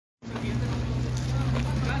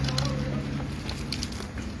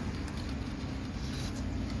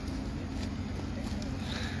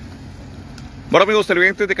Bueno, amigos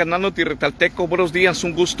televidentes de Canal Notirretalteco, buenos días,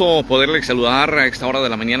 un gusto poderles saludar a esta hora de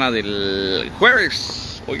la mañana del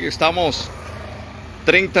jueves. Hoy estamos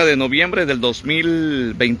 30 de noviembre del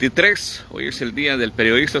 2023, hoy es el día del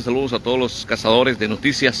periodista. Saludos a todos los cazadores de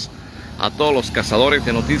noticias,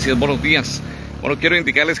 buenos días. Bueno, quiero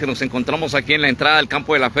indicarles que nos encontramos aquí en la entrada del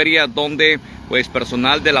campo de la feria, donde pues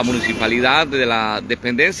personal de la municipalidad, de la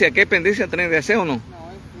dependencia, ¿qué dependencia tienen de aseo o no?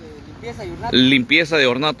 Limpieza y ornato. Limpieza de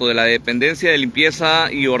ornato, de la dependencia de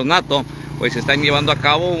limpieza y ornato, pues están llevando a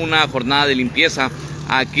cabo una jornada de limpieza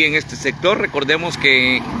aquí en este sector. Recordemos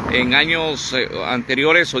que en años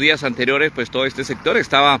anteriores o días anteriores, pues todo este sector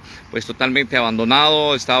estaba pues totalmente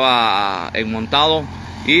abandonado, estaba enmontado,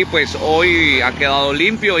 y pues hoy ha quedado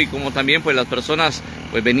limpio, y como también pues las personas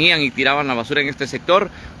pues venían y tiraban la basura en este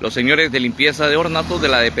sector, los señores de limpieza de ornato, de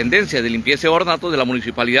la dependencia de limpieza de ornato de la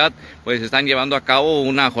municipalidad, pues están llevando a cabo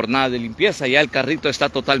una jornada de limpieza. Ya el carrito está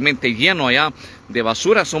totalmente lleno allá de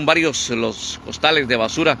basura, son varios los costales de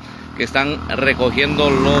basura que están recogiendo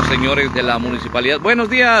los señores de la municipalidad. Buenos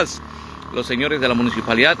días, los señores de la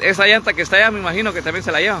municipalidad. Esa llanta que está allá, me imagino que también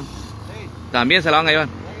se la llevan. Sí. También se la van a llevar.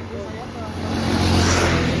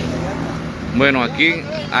 Bueno,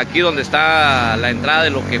 aquí donde está la entrada de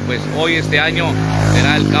lo que pues hoy este año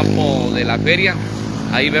será el campo de la feria,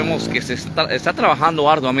 ahí vemos que se está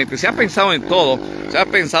trabajando arduamente. Se ha pensado en todo, se ha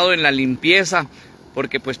pensado en la limpieza,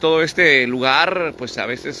 porque pues todo este lugar pues a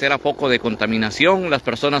veces era foco de contaminación. Las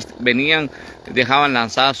personas venían, dejaban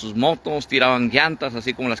lanzadas sus motos, tiraban llantas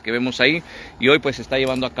así como las que vemos ahí, y hoy pues se está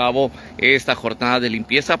llevando a cabo esta jornada de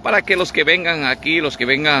limpieza para que los que vengan aquí, los que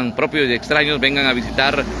vengan propios y extraños, vengan a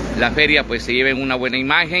visitar la feria, pues se lleven una buena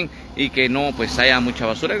imagen y que no pues haya mucha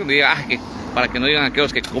basura, para que no digan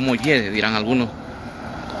aquellos que como hiede, dirán algunos.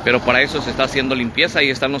 Pero para eso se está haciendo limpieza, y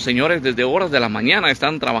están los señores desde horas de la mañana,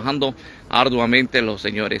 están trabajando arduamente los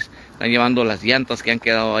señores. Están llevando las llantas que han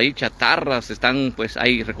quedado ahí, chatarras, están pues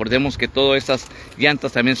ahí. Recordemos que todas estas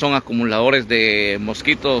llantas también son acumuladores de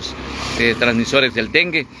mosquitos, transmisores del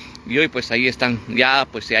dengue. Y hoy pues ahí están, ya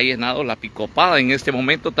pues se ha llenado la picopada en este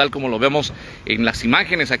momento, tal como lo vemos en las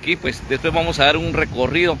imágenes aquí. Pues después vamos a dar un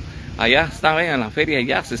recorrido. Allá está, vean, la feria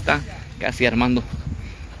ya se está casi armando.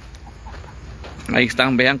 Ahí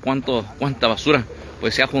están, vean cuánta basura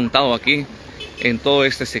pues se ha juntado aquí en todo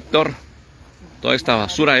este sector. Toda esta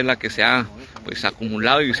basura es la que se ha pues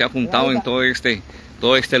acumulado y se ha juntado en todo este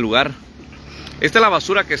lugar. Esta es la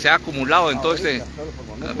basura que se ha acumulado en todo este.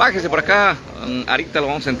 Bájese por acá, ahorita lo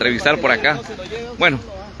vamos a entrevistar por acá. Bueno,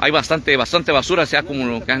 hay bastante basura se ha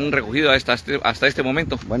acumulado, que han recogido hasta este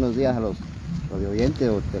momento. Buenos días a los oyentes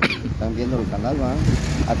que están viendo el canal, ¿verdad?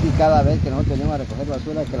 Aquí cada vez que nosotros venimos a recoger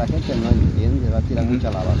basura, que la gente no entiende, va a tirar mucha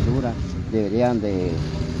la basura. Deberían de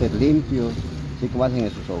ser limpios, así como hacen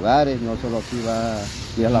en sus hogares, no solo aquí va a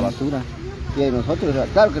tirar la basura. Y nosotros,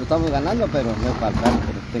 claro que lo estamos ganando, pero no es faltar,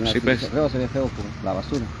 sí, pues, se ve feo por la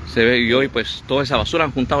basura. Se ve, y hoy pues toda esa basura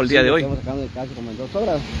han juntado el día de hoy. Estamos sacando casi como en 2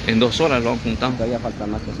 horas. En 2 horas lo han juntado. Todavía falta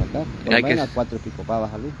más que sacar. Por lo menos 4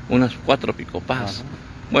 picopadas al día. Unas 4 picopadas.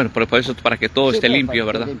 Bueno, pero por eso, para que todo esté limpio,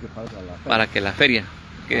 ¿verdad? Para que la feria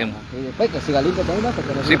quede. Y después que siga limpio también.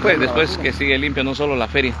 Sí, pues después que siga limpio, no solo la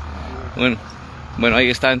feria. Bueno, ahí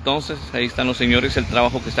está entonces, ahí están los señores, el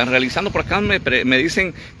trabajo que están realizando. Por acá me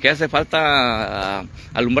dicen que hace falta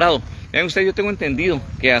alumbrado. Vean ustedes, yo tengo entendido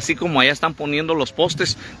que así como allá están poniendo los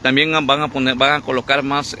postes, también van a colocar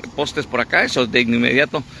más postes por acá. Eso de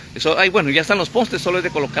inmediato. Bueno, ya están los postes, solo es de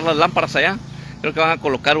colocar las lámparas allá. Creo que van a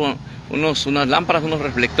colocar unas lámparas, unos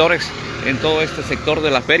reflectores en todo este sector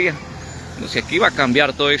de la feria. Si aquí va a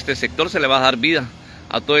cambiar todo este sector, se le va a dar vida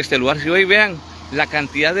a todo este lugar. Si hoy vean la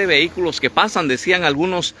cantidad de vehículos que pasan, decían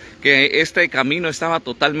algunos que este camino estaba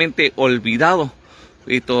totalmente olvidado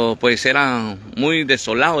y todo pues era muy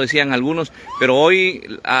desolado, decían algunos, pero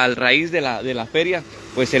hoy a raíz de la feria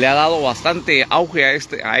pues se le ha dado bastante auge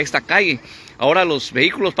a esta calle. Ahora los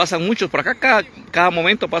vehículos pasan muchos por acá, cada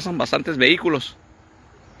momento pasan bastantes vehículos.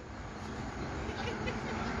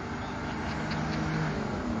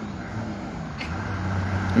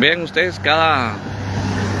 Vean ustedes, cada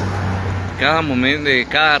momento,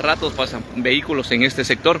 cada rato pasan vehículos en este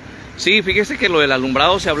sector. Sí, fíjese que lo del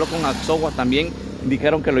alumbrado se habló con Axogua también.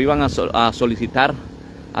 Dijeron que lo iban a solicitar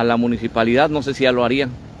a la municipalidad. No sé si ya lo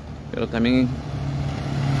harían, pero también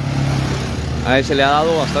a él se le ha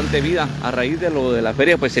dado bastante vida. A raíz de lo de la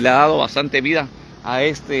feria, pues se le ha dado bastante vida a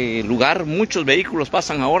este lugar. Muchos vehículos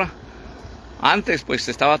pasan ahora. Antes pues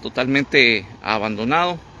estaba totalmente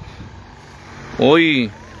abandonado. Hoy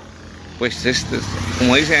pues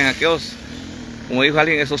como dicen aquellos, como dijo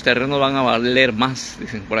alguien, esos terrenos van a valer más,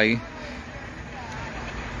 dicen por ahí,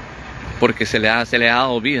 porque se le ha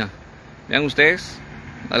dado vida. Vean ustedes,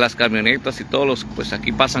 a las camionetas y todos los, pues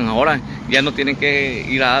aquí pasan ahora, ya no tienen que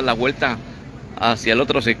ir a dar la vuelta hacia el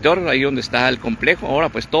otro sector, ahí donde está el complejo. Ahora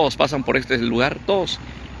pues todos pasan por este lugar, todos.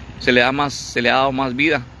 Se le ha dado más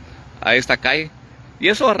vida a esta calle. Y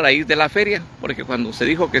eso a raíz de la feria, porque cuando se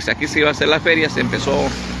dijo que aquí se iba a hacer la feria, se empezó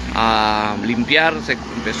a limpiar, se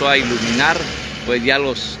empezó a iluminar, pues ya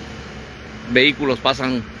los vehículos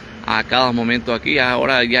pasan a cada momento aquí.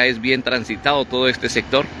 Ahora ya es bien transitado todo este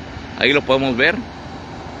sector, ahí lo podemos ver.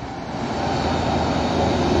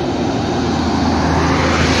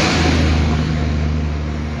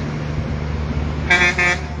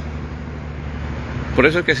 Por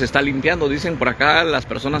eso es que se está limpiando. Dicen por acá, las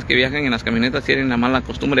personas que viajan en las camionetas tienen la mala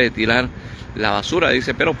costumbre de tirar la basura,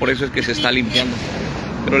 dice, pero por eso es que se está limpiando.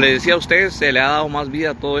 Pero le decía a ustedes, se le ha dado más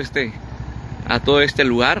vida a todo este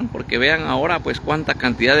lugar, porque vean ahora pues cuánta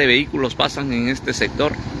cantidad de vehículos pasan en este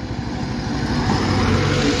sector.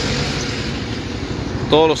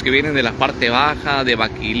 Todos los que vienen de la parte baja, de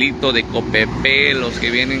Baquilito, de Copepe, los que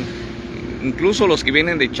vienen, incluso los que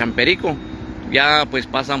vienen de Champerico, ya pues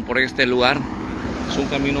pasan por este lugar. Es un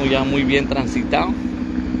camino ya muy bien transitado.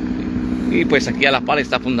 Y pues aquí a la par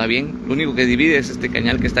está Fundabién. Lo único que divide es este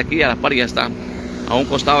cañal que está aquí. A la par ya está, a un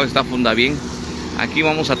costado está Fundabién. Aquí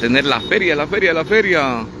vamos a tener la feria, la feria, la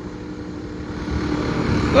feria.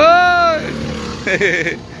 ¡Ay!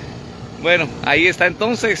 Bueno, ahí está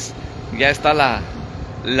entonces. Ya está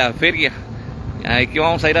la feria. Aquí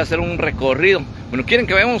vamos a ir a hacer un recorrido. Bueno, ¿quieren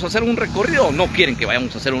que vayamos a hacer un recorrido o no quieren que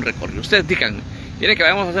vayamos a hacer un recorrido? Ustedes díganme. ¿Quieren que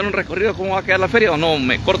vayamos a hacer un recorrido? ¿Cómo va a quedar la feria? ¿O no?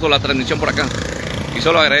 Me corto la transmisión por acá. Y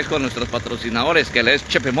solo agradezco a nuestros patrocinadores, que les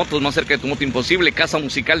Jefe Motos, más cerca de tu moto imposible, casa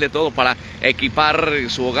musical, de todo para equipar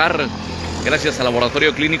su hogar. Gracias al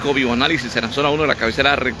Laboratorio Clínico Bioanálisis en la zona 1 de la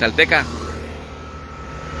cabecera Rectalteca.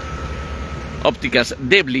 Ópticas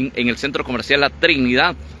Devlin en el centro comercial La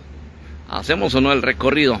Trinidad. ¿Hacemos o no el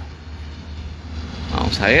recorrido?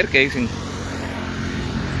 Vamos a ver qué dicen.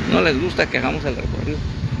 No les gusta que hagamos el recorrido,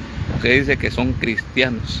 que dice que son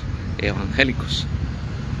cristianos evangélicos,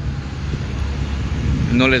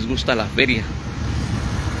 no les gusta la feria.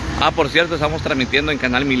 Por cierto, estamos transmitiendo en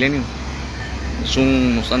Canal Milenio.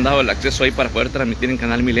 Nos han dado el acceso ahí para poder transmitir en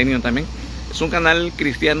Canal Milenio también. Es un canal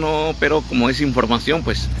cristiano, pero como es información,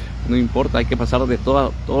 pues no importa, hay que pasar de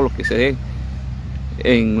todo lo que se dé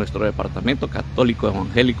en nuestro departamento: católico,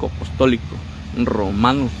 evangélico, apostólico,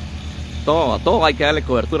 romano, todo hay que darle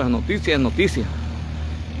cobertura. Noticias.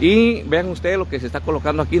 Y vean ustedes, lo que se está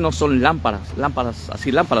colocando aquí no son lámparas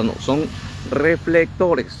no, son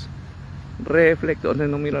reflectores,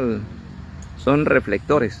 no mira, son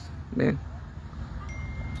reflectores. Vean,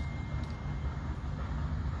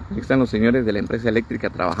 aquí están los señores de la empresa eléctrica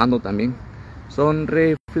trabajando también. Son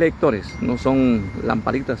reflectores, no son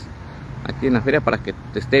lamparitas aquí en la feria, para que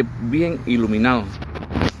esté bien iluminado.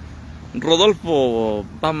 Rodolfo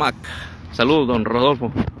Pamac, saludos don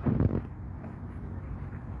Rodolfo.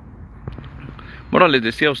 Bueno, les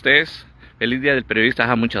decía a ustedes, feliz día del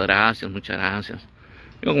periodista. Muchas gracias.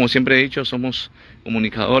 Yo, como siempre he dicho, somos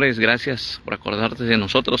comunicadores. Gracias por acordarte de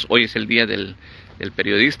nosotros. Hoy es el día del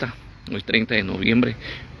periodista, hoy es 30 de noviembre.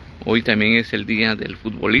 Hoy también es el día del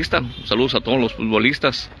futbolista. Saludos a todos los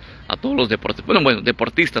futbolistas, a todos los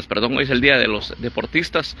deportistas, perdón. Hoy es el día de los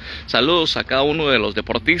deportistas. Saludos a cada uno de los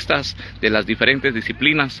deportistas de las diferentes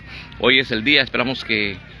disciplinas. Hoy es el día, esperamos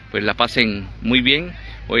que pues la pasen muy bien.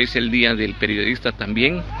 Hoy es el día del periodista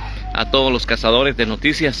también. A todos los cazadores de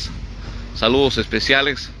noticias, saludos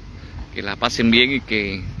especiales, que la pasen bien y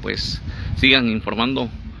que pues sigan informando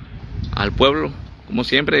al pueblo. Como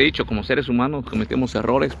siempre he dicho, como seres humanos cometemos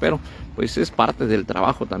errores, pero pues es parte del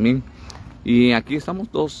trabajo también. Y aquí estamos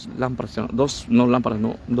dos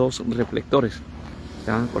reflectores.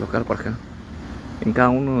 Se van a colocar por acá, en cada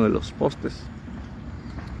uno de los postes.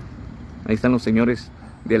 Ahí están los señores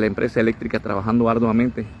de la empresa eléctrica trabajando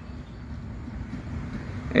arduamente.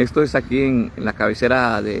 Esto es aquí en la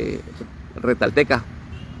cabecera de Rectalteca.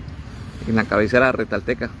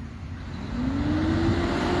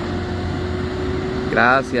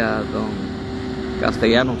 Gracias, don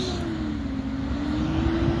Castellanos.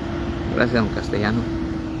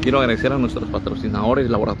 Quiero agradecer a nuestros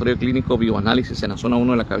patrocinadores, Laboratorio Clínico Bioanálisis en la zona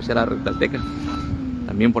 1 de la cabecera Rectalteca.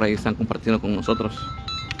 También por ahí están compartiendo con nosotros.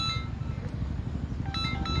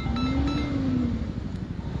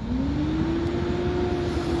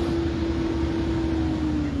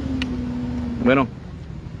 Bueno,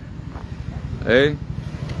 ¿de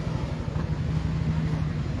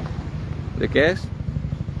qué es?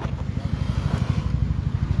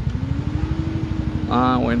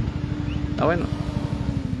 Bueno, está bueno.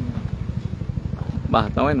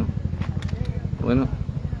 Está bueno.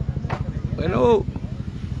 Bueno,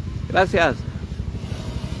 gracias.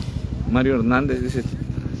 Mario Hernández dice,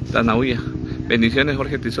 Tanahuya. Bendiciones,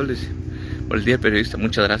 Jorge Tizol, dice, por el Día del Periodista.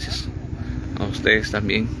 Muchas gracias a ustedes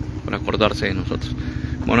también por acordarse de nosotros.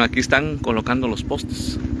 Bueno, aquí están colocando los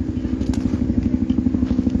postes.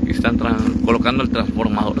 Aquí están colocando el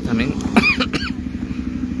transformador también.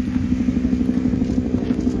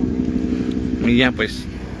 Y ya pues,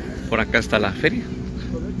 por acá está la feria.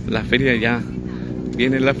 La feria ya.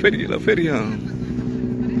 Viene la feria, la feria.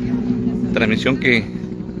 Transmisión que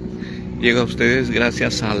llega a ustedes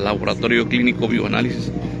gracias al Laboratorio Clínico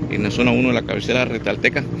Bioanálisis en la zona 1 de la cabecera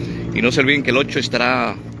Retalteca. Y no se olviden que el 8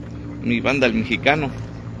 estará mi banda El Mexicano.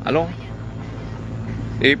 ¿Aló?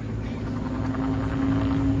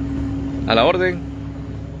 A la orden.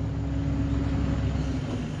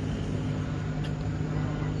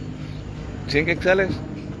 ¿100 quetzales?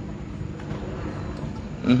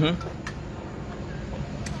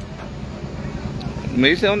 Me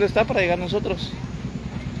dice dónde está para llegar nosotros.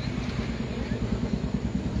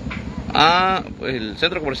 Ah, pues el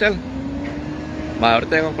centro comercial. Va,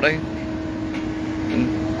 ahorita llegamos por ahí.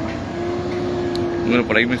 Bueno,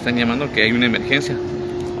 por ahí me están llamando que hay una emergencia.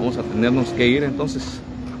 Vamos a tenernos que ir entonces.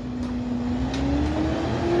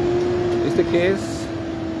 ¿Este qué es?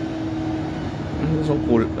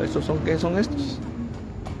 ¿Estos son qué son estos?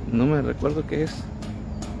 No me recuerdo qué es.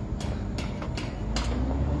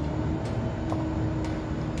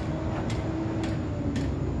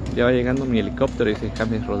 Ya va llegando mi helicóptero, dice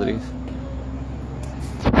James Rodríguez.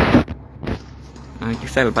 Aquí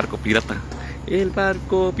está el barco pirata. El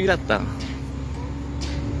barco pirata.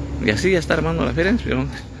 Y así ya está armando la feria.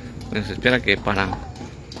 Pues se espera que para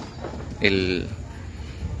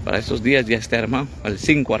estos días ya esté armado. El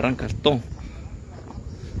 5 arranca todo.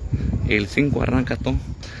 El 5 arranca todo.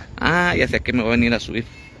 Ah, ya sé a qué me va a venir a subir.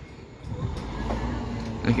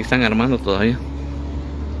 Aquí están armando todavía.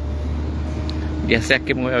 Ya sé a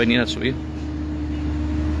qué me voy a venir a subir.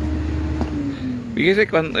 Fíjense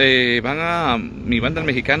cuando van a mi banda El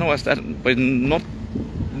Mexicano va a estar, pues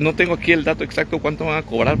no tengo aquí el dato exacto cuánto van a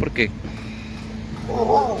cobrar porque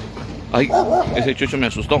ay, ese chucho me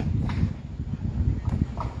asustó.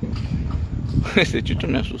 Ese chucho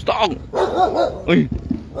me asustó. Uy,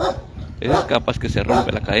 es capaz que se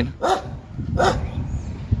rompe la cadena.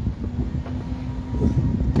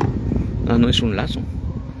 No es un lazo.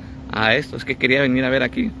 A esto es que quería venir a ver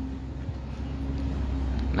aquí.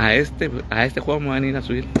 A este juego me van a ir a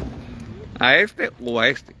subir. ¿A este o a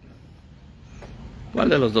este? ¿Cuál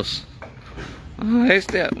de los dos? A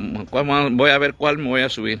este. Voy a ver cuál me voy a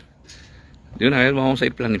subir. De una vez vamos a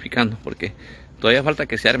ir planificando. Porque todavía falta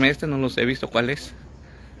que se arme este. No los he visto cuál es.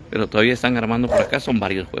 Pero todavía están armando por acá. Son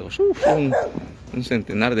varios juegos. Son un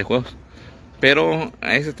centenar de juegos. Pero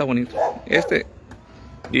a este está bonito. Este.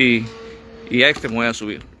 Y a este me voy a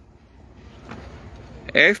subir.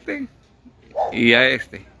 Este. Y a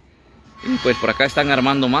este. Y pues por acá están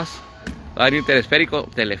armando más. Va a venir teleférico,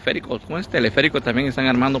 ¿cómo es? Teleférico también están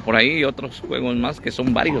armando por ahí. Y otros juegos más que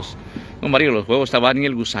son varios. Son varios los juegos. Está Barney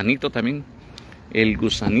el gusanito también. El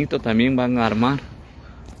gusanito también van a armar.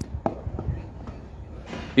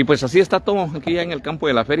 Y pues así está todo aquí ya en el campo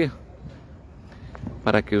de la feria.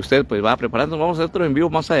 Para que usted pues vaya preparando. Vamos a hacer otro en vivo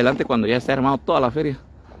más adelante cuando ya esté armado toda la feria.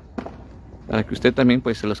 Para que usted también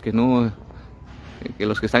pues los que no... que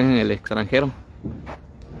los que están en el extranjero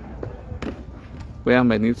puedan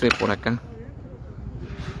venirse por acá.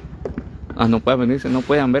 No puedan venirse, no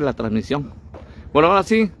puedan ver la transmisión. Bueno, ahora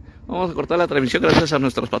sí, vamos a cortar la transmisión gracias a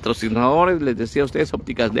nuestros patrocinadores. Les decía a ustedes,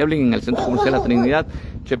 Ópticas Devlin en el Centro Comercial La Trinidad,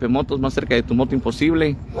 Chepe Motos, más cerca de tu moto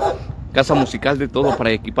imposible, Casa Musical de todo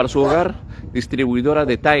para equipar su hogar, distribuidora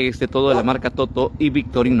de detalles de todo de la marca Toto y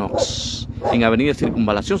Victorinox en Avenida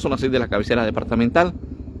Circunvalación, zona 6 de la cabecera departamental.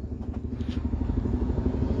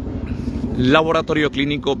 Laboratorio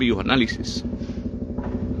Clínico Bioanálisis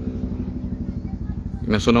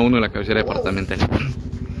en la zona 1 de la cabecera departamental.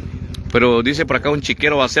 Pero dice por acá un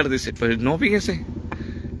chiquero va a ser, dice, pues no, fíjense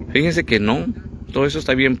que no, todo eso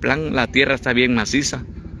está bien plan, la tierra está bien maciza.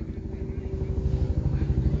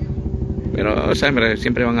 Pero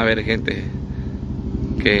siempre van a haber gente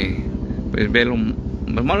que pues ve lo...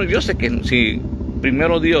 Hermano, yo sé que si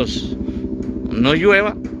primero Dios no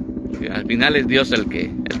llueva, al final es Dios el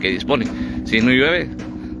que dispone. Si no llueve,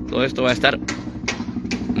 todo esto va a estar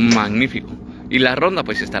magnífico. Y la ronda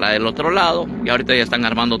pues estará del otro lado. Y ahorita ya están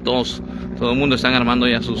armando todo el mundo están armando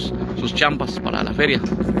ya sus champas para la feria.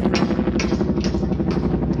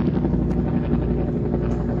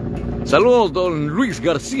 Saludos, don Luis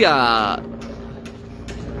García.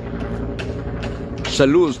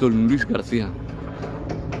 Saludos, don Luis García.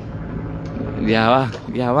 Ya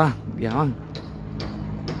Ya van.